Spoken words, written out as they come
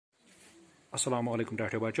Assalamu alaikum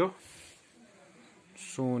टाटे बचो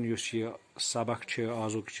सोन सबक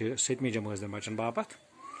आजुक 7वीं जमात बचन बापत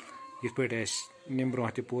ये पे नम ब्रो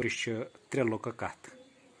पोर त्रे लुक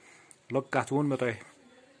कत वोन मे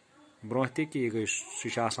तुम ब्रो कि यह गई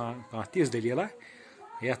सह तिज दलील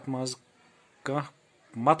ये मज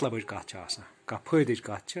मतलब कत फायद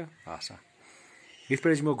कत ये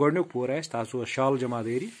पे मो गोडनुक पोर तथ शाल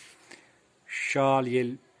जमादारी शाल ये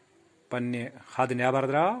पन्ने हद नबर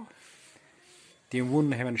द्राव तम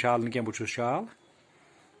वोन हमें शाल क्या बहुत शाल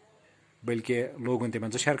बल्कि लोगन तमें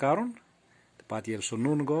जशर कर पे सह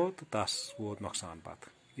नुन गो तो तस वोत नुकसान पे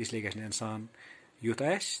इसलिए गि इंसान युथ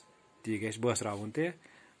ती गि बसरावन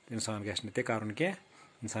इंसान गि कर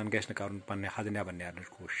इंसान गि पे हद नबर नेरन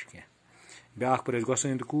कोशिश कह ब्या पोर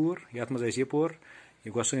गोसन कूर ये मज यह पोर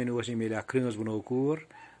यह गोसन मिले क्रिंज बनो कूर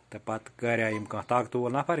तो पत कर ताकत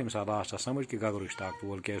वोल नफर यम लास्ट समझ कि गगर ताकत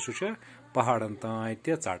वोल क्या सह पहाड़न तान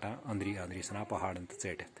षटान अंदरी अंदरी सान पहाड़न तो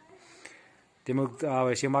टित तमुक आव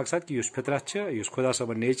यह मकसद कि फितरत खुदा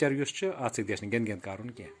सबन नेचर अत सत गिंद गिंद कर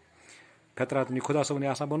फितरत खुदा सबन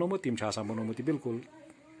बनोमुत तम बनोमुत बिल्कुल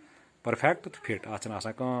परफेक्ट तो फिट अत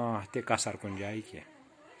कह कसर कुन जाए कह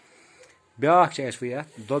ब्या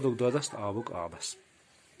दोदुक दोदस आबुक आबस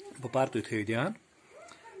बह पर तुम थो ध्यान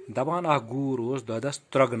दपान गूर दोदस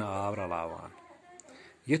त्रगन आब रलावान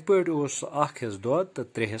यथ पे हिस्स दोद तो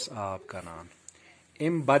 3 हिस्स आब कनान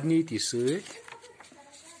अम बदनीति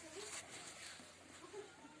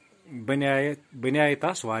बनियाय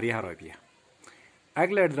तस वारिया रोपिया अक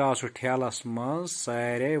लट द्राव सह ठेलस मज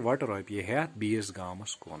सारे वट रोपिया हेथ बीस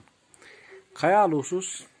गामस कुन ख्याल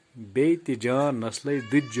बे जान नस्ल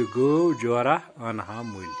दुज गो जोरा अनहा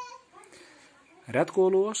मुल रेत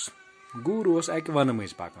कोल गूर अक वन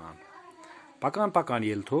मज पकान पकान पकान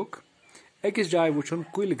ये थोक अकिस जाय वुन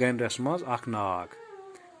कुल गनरस मज अख नाग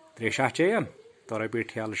 3 शाह चेयन तो रोपये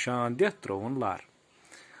ठेल शान दिथ त्रोन लर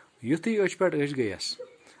युथी अच पे गयस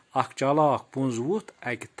अख चालाक पुंज वुथ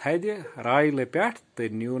अक थद रायल पे तो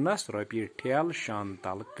न्यूनस रोपये ठेल शान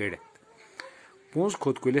तल कड़ पुंज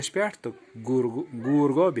खोत कुलिस पे तो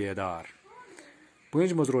गूर गो बेदार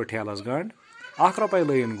पुंज मज रो ठेलस गंड 1 रुपये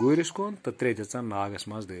लयन गूरिस कुन तो 3 दिचन नागस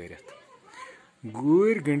मज दरित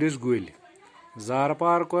गूर गंडिस गुल जार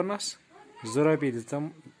पार कोरनस 2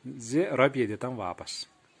 रुपये दितम वापस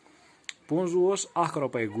पुंज 1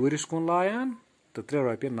 रुपये गूरिस कुन लायान तो 3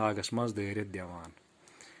 रुपये नागस मज दरित दिवान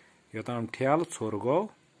योतान ठेल छोर गो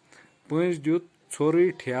पुंज दुत छोर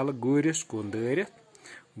ठेल गूरिस कुन दरित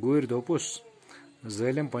गूर दोपुस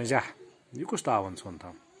जलिम पंजा यह कुछ तावन सन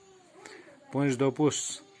तम पुंज दोपुस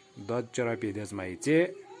दद रुपये दिज मे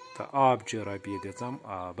तो आब रुपये दिचम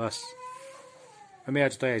आबस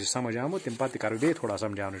उम्मीद तुम समझ आमुत तम पे करो बे थोड़ा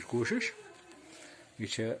समझाने कोशिश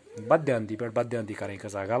यह बदयांती पे बदयांती कर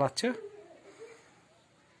गलत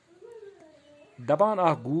दपान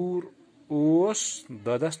गूर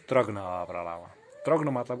ददस त्रगन आब रलावान त्रगन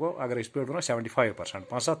मतलब गो अगर पे वो 75%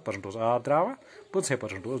 75% आब द्रावान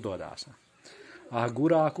 25% दोद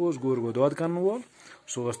गूर गूर गो दोद कन वोल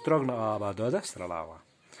सह त्रगन आब दोदस रलावान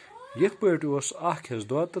यथ पे हिस्स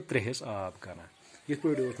दोद तो 3 हिस्स आब कना यथ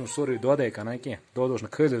पे सोरे दोदे कना कह दोद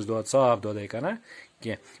खालिस दोद साफ दोदे कना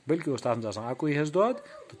कह बल्कि तथ मज 1 हिस्स दोद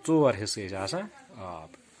तो 4 हिस्स आब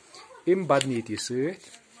अम बदनीति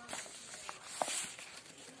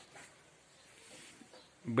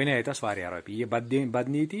बनियाय तस वारिया रोपये यह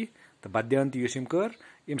बदनीति तो बदयांती कर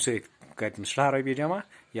अम सर 6 रुपये जमा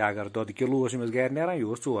या अगर दोद किलो गर नान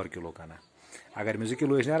यह 4 किलो कना अगर 2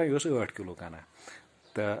 किलो नान यह 8 किलो कना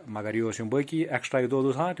तो मगर यह बाकी एक्स्ट्रा दोद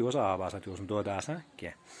तह आब तह दोद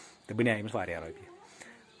कह तो बनियाय वारिया रोपये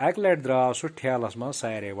अक लट द्राव सह ठेलस मज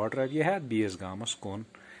सारे वट रोपये हेथ 20 गामस कुन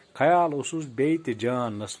ख्याल बे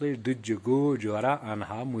जान नस्ल दुज गो जोरा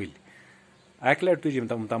अनहा मुल अक लट तुज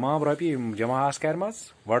तम तमाम रोपये जमा करम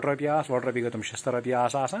वट रोपये गई तम 600 रुपये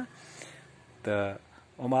तो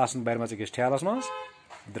बरम अकिस ठेलस मज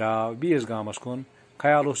द्राव 20 गामस कुन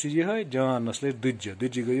ख्याल यह जान नस्ल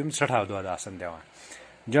दुज गई सठा दोद दिवान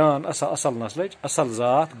जान असल नस्ल असल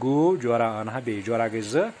जात गो जोरा अनहा बे जोरा गई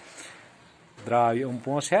 2 द्राव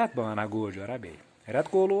पोस हेथ बह अना गो जोरा बे रेत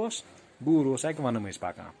कोल गूर अक वन मज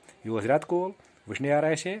पकान यह रेत कोल वुशनेर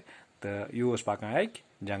तो यह पकान अक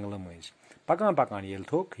जंगल मज पकान पकान ये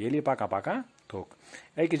थोक ये पकान पकान थोक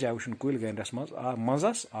अकिस जाय वुन कुल गनरस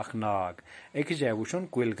मजस अख नाग अकिस जाय वुन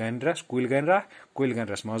कुल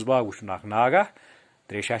गनरस मज बाग वुन अख नागा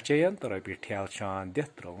 3 शाह चेयन तो रोपये ठेल शान दिथ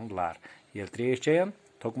त्रोन लर ये 3 चेयन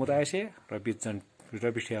थोकमुत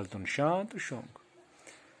रुपये ठेल तुन शान तो शोंग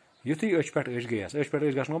یُتھُے أچھ پٮ۪ٹھ أچھ گٔیَس أچھ پٮ۪ٹھ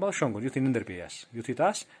أچھ گژھنُک مطلب شۄنٛگُن یُتھُے نِندٕر پیٚیَس یُتھُے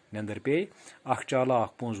تَس نِندٕر پیٚیہِ اَکھ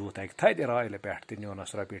چالاک پونٛز ووٚتھ اَکہِ تھدِ رایلہِ پٮ۪ٹھ تہٕ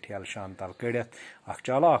نیونَس رۄپیہِ ٹھیلہٕ شانہٕ تَل کٔڑِتھ اَکھ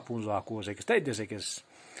چالاک پونٛز اَکھ اوس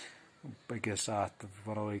أکِس اَتھ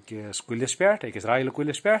وَنو أکِس کُلِس پٮ۪ٹھ أکِس رایلہِ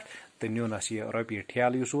کُلِس پٮ۪ٹھ تہٕ نیونَس یہِ رۄپیہِ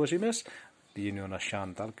ٹھیلہٕ یُس اوس أمِس تہٕ یہِ نیونَس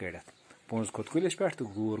شانہٕ تَل کٔڑِتھ پونٛز کھوٚت کُلِس پٮ۪ٹھ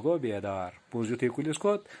تہٕ گوٗر گوٚو بیدار پونٛز یُتھُے کُلِس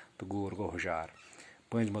کھوٚت تہٕ گوٗر گوٚو ہُشار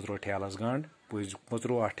پٔنٛزۍ مٔژروو ٹھیلَس گنٛڈ پٔنٛزۍ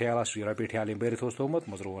مٔژروو اَتھ ٹھیلَس یہِ رۄپیہِ ٹھیلہٕ یِم بٔرِتھ اوس تھوٚمُت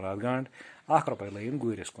مٔژرووُن اَتھ گنٛڈ 1 رۄپَے لٲیِن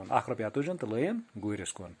گوٗرِس کُن 1 رۄپیہِ تُجِن تہٕ لٲیِن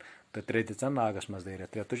گوٗرِس کُن تہٕ 3 دِژَن ناگَس منٛز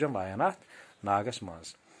دٲرِتھ 3 تُجِن لایَن اَتھ ناگَس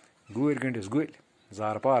منٛز گوٗرۍ گٔنٛڈِس گُلۍ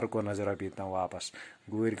زارٕ پار کوٚرنَس یہِ رۄپیہِ تام واپَس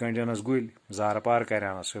گوٗرۍ گنٛڈنَس گُلۍ زارٕ پار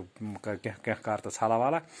کَرینَس سُہ کینٛہہ کَر تہٕ ژھلا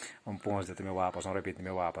وَلا یِم پونٛسہٕ دِتہٕ مےٚ واپَس یِم رۄپیہِ دِ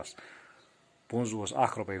مےٚ واپَس پونٛسہٕ اوس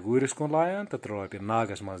 1 رۄپَے گوٗرِس کُن لایان تہٕ 3 رۄپیہِ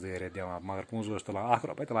ناگَس منٛز دٲرِتھ دِوان مگر پونٛسہٕ اوس تُلان 1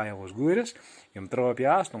 رۄپَے تہٕ لایان اوس گوٗرِس یِم 3 رۄپیہِ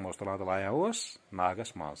آسہٕ تِم اوس تُلان تہٕ لایان اوس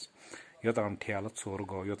ناگَس منٛز یوٚتام ٹھیلہٕ ژوٚر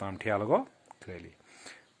گوٚو یوٚتام ٹھیلہٕ گوٚو خٲلی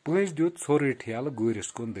پٔنٛزۍ دیُت ژھورٕے ٹھیلہٕ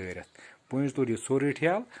گوٗرِس کُن دٲرِتھ پٔنٛزۍ تُل یہِ ژھورٕے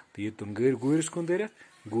ٹھیلہٕ تہٕ یہِ تُن گوٗرِس کُن دٲرِتھ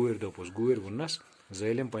گوٗرۍ دوٚپُس گوٗرۍ ووٚننَس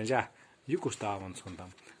ظٲلِم پٔنٛزا یہِ کُس تاوَن ژھُنتَم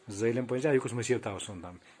ظٲلِم پٔنٛزا یہِ کُس مُصیٖبتاہ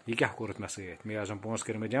ژھُنتَم یہِ کیٛاہ کوٚرُتھ مےٚ سۭتۍ مےٚ ٲسۍ یِم پونٛسہٕ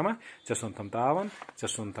کٔرۍمٕتۍ جمع ژےٚ ژھُنتھَم تاوَن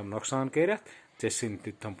ژےٚ ژھُنتھَم نۄقصان کٔرِتھ ژےٚ ژھٕنۍ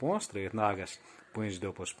دِتھَم پونٛسہٕ ترٛٲیِتھ ناگَس پٔنٛزۍ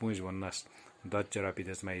دوٚپُس پٔنٛزۍ ووٚننَس دۄدچہِ رۄپیہِ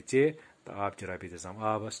دِژمَے ژےٚ تہٕ آبچہِ رۄپیہِ دِژَم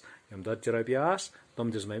آبَس یِم دۄدچہِ رۄپیہِ آسہٕ تِم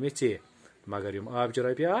دِژمَے مےٚ ژےٚ مگر یِم آبچہِ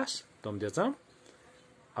رۄپیہِ آسہٕ تِم دِژَم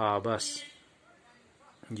آبَس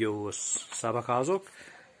یہِ اوس سبق آزُک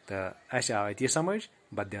تہٕ اَسہِ آو اَتہِ یہِ سَمٕجھ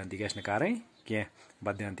بددیانتی گژھِ نہٕ کَرٕنۍ کینٛہہ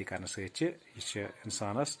بددیانتی کَرنہٕ سۭتۍ یہِ چھِ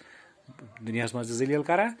اِنسانَس دُنیاہَس منٛز تہِ ذٔلیٖل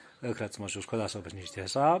کَران ٲخرَتَس منٛز چھُس خۄدا صٲبَس نِش تہِ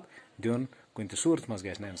حِساب دیُن کُنہِ تہِ صوٗرتَس منٛز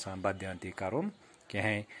گژھِ نہٕ اِنسان بددیانتی کَرُن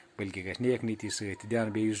کِہیٖنۍ بٔلکہِ گژھِ نیک نیتی سۭتۍ دیان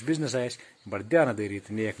بیٚیہِ یُس بِزنِس آسہِ بَڑٕ دیانَدٲری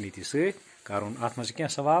تہٕ نیک نیتی سۭتۍ کَرُن اَتھ منٛز چھِ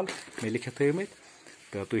کینٛہہ سوال مےٚ لیکھِتھ تھٲومٕتۍ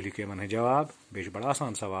تہٕ تُہۍ لیکھِو یِمَن ہٕنٛدۍ جواب بیٚیہِ چھُ بَڑٕ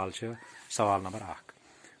آسان سوال چھِ سوال نمبر 1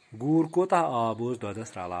 گوٗر کوٗتاہ آب اوس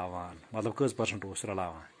دۄدَس رلاوان مطلب کٔژ پٔرسَنٛٹ اوس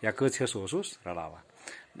رلاوان یا کٔژ حِصہٕ اوسُس رلاوان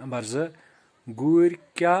نمبر 2 گوٗر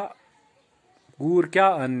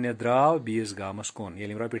کیٛاہ اَننہِ درٛاو بیٚیِس گامَس کُن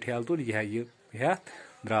ییٚلہِ أمۍ رۄپیہِ ٹھیلہٕ تُل یہِ ہٮ۪تھ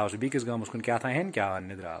درٛاو سُہ بیٚکِس گامَس کُن کیٛاہ تام ہٮ۪نۍ کیٛاہ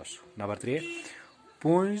اَننہِ درٛاو سُہ نمبر 3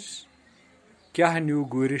 پونٛزۍ کیٛاہ نیوٗ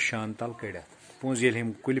گوٗرِس شانہٕ تَل کٔڑِتھ پونٛزۍ ییٚلہِ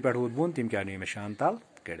أمۍ کُلہِ پٮ۪ٹھ ووت بۄن تِم کیٛاہ نیوٗ أمِس شانہٕ تَل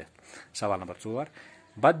کٔڑِتھ سوال نمبر 4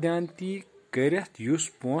 بددیانتی کٔرِتھ یُس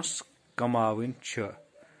پونٛسہٕ کماوٕنۍ چھِ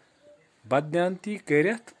بددیانتی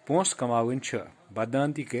کٔرِتھ پونٛسہٕ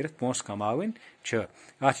کماوٕنۍ چھِ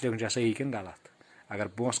اَتھ چھِ لیکھُن چھا صحیح کِنہٕ غلط اگر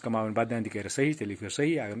پونٛسہٕ کماوٕنۍ بددیانتی کٔرِتھ صحیح تیٚلہِ لیکھِو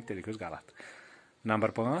صحیح اگر نہٕ تیٚلہِ لیکھِوس غلط نمبر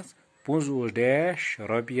 5 پونٛزٕ اوس ڈیش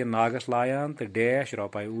رۄپیہِ ناگَس لایان تہٕ ڈیش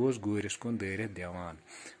رۄپَے اوس گوٗرِس کُن دٲرِتھ دِوان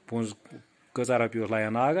پونٛزٕ کۭژاہ رۄپیہِ اوس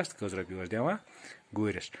لایان ناگَس تہٕ کٔژ رۄپیہِ اوس دِوان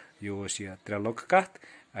گوٗرِس یہِ اوس یہِ 3 لُکہٕ کَتھ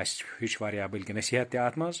اَسہِ ہیٚچھ واریاہ بٔلکہِ نصیحت تہِ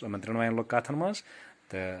اَتھ منٛز یِمَن 3 لُکہٕ کَتھَن منٛز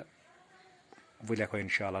تہٕ وۄنۍ لیکھو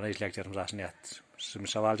اِنشاء اللہ نٔیِس لیکچَرَس منٛز آسن یَتھ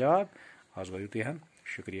سوال جواب آز گوٚو یُتُے ہَن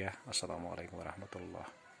شُکریہ اَسَلامُ علیکُم ورحمتہ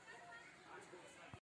اللہ